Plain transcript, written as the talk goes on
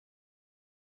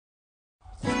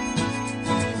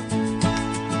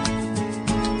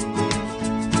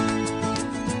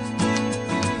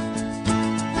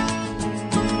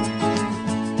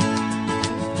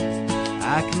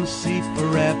see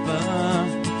forever.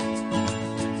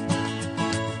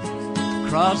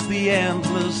 Across the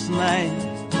endless night,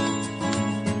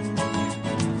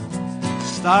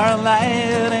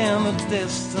 starlight in the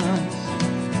distance,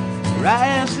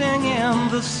 rising in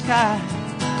the sky,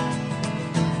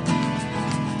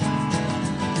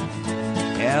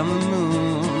 and the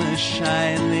moon is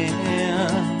shining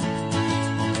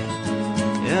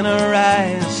in her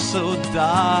eyes so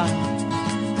dark.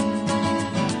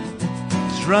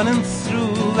 It's running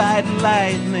through like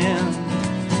lightning,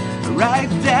 right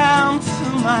down to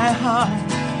my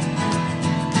heart.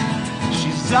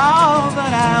 She's all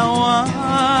that I want,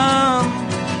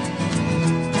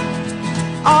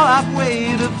 all I've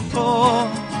waited for.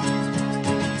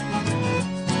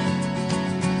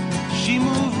 She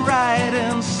moved right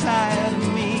inside of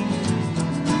me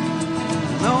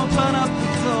and opened up the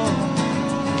door.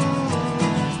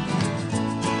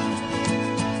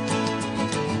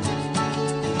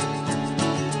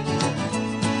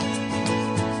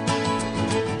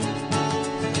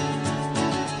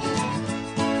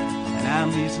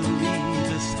 I'm easily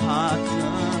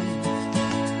disheartened,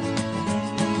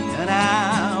 and I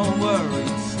worry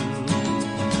too.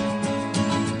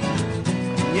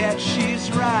 Yet she's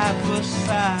right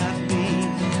beside me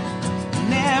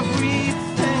in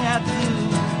everything I do.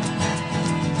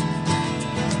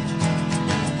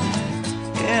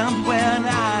 And when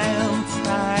I am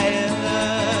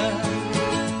tired,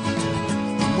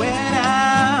 when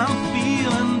I'm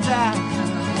feeling down,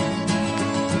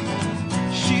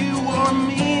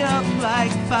 me up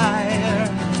like fire,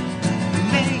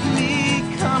 make me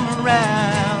come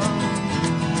around.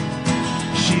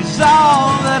 She's all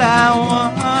that I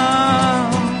want,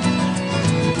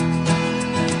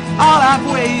 all I've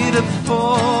waited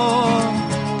for.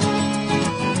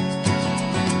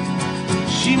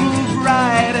 She moved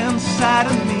right inside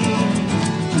of me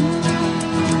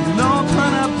and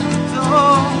opened up the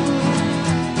door,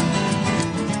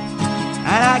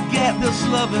 and I get this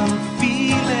loving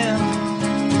feeling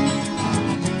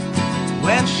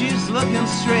when she's looking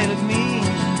straight at me,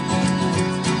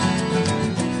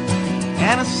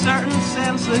 and a certain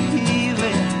sense of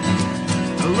healing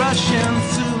rushing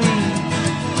to me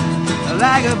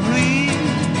like a breeze.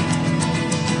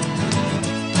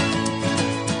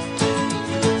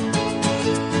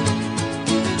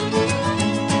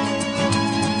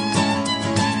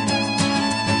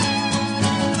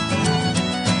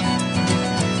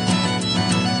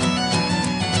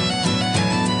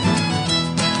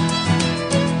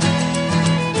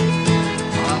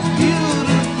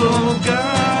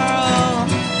 Girl,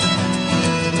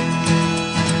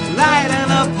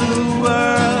 lighting up the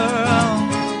world.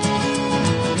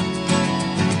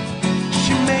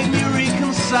 She made me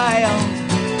reconcile,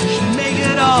 she make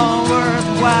it all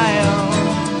worthwhile.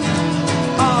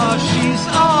 Oh, she's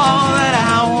all that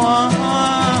I want,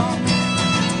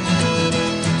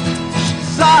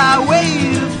 she's all I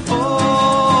waited for.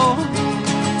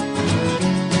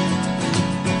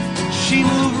 She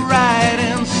moved right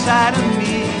inside of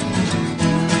me,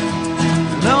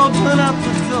 open up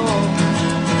the door.